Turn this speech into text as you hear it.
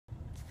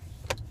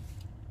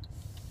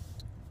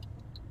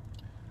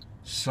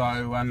So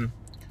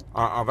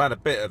I've had a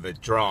bit of a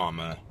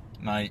drama,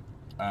 mate.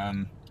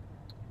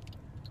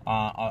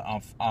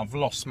 I've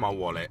lost my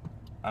wallet.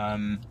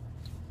 I'm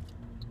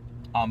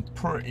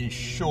pretty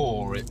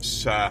sure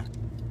it's at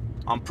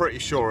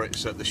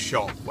the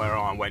shop where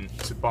I went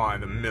to buy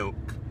the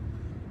milk.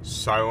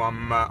 So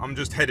I'm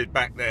just headed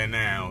back there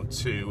now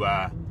to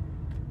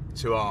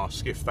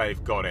ask if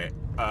they've got it.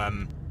 I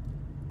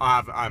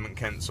haven't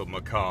cancelled my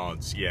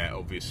cards yet,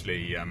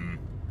 obviously. I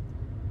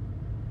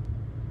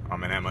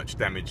mean, how much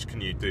damage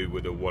can you do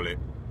with a wallet?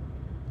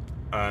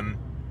 Now,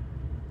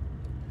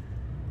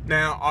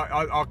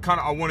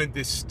 I wanted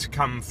this to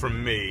come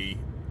from me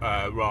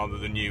rather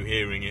than you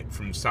hearing it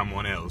from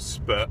someone else.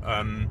 But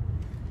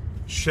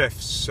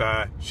Chef's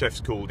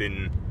called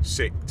in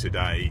sick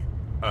today,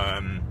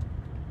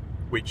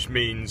 which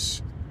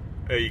means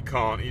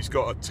he's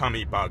got a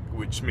tummy bug,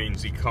 which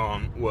means he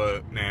can't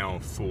work now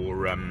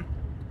for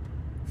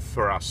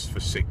us for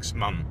 6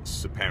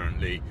 months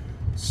apparently.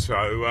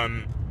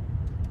 So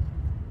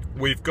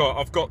we've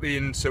got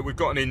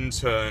an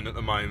intern at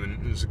the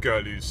moment. There's a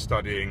girl who's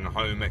studying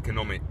home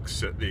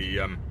economics at the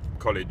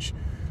College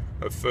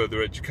of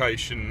Further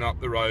Education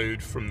up the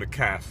road from the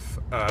CAF.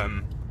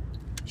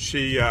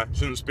 She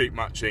doesn't speak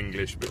much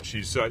English, but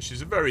she's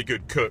a very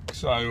good cook.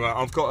 So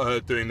I've got her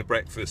doing the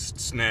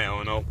breakfasts now,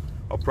 and I'll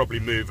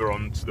probably move her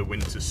on to the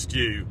winter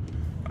stew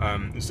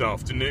this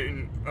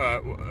afternoon.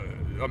 I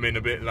mean,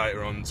 a bit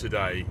later on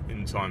today,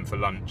 in time for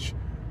lunch.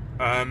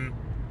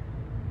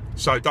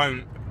 So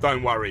don't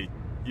worry.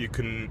 You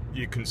can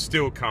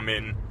still come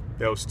in.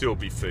 There'll still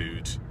be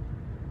food.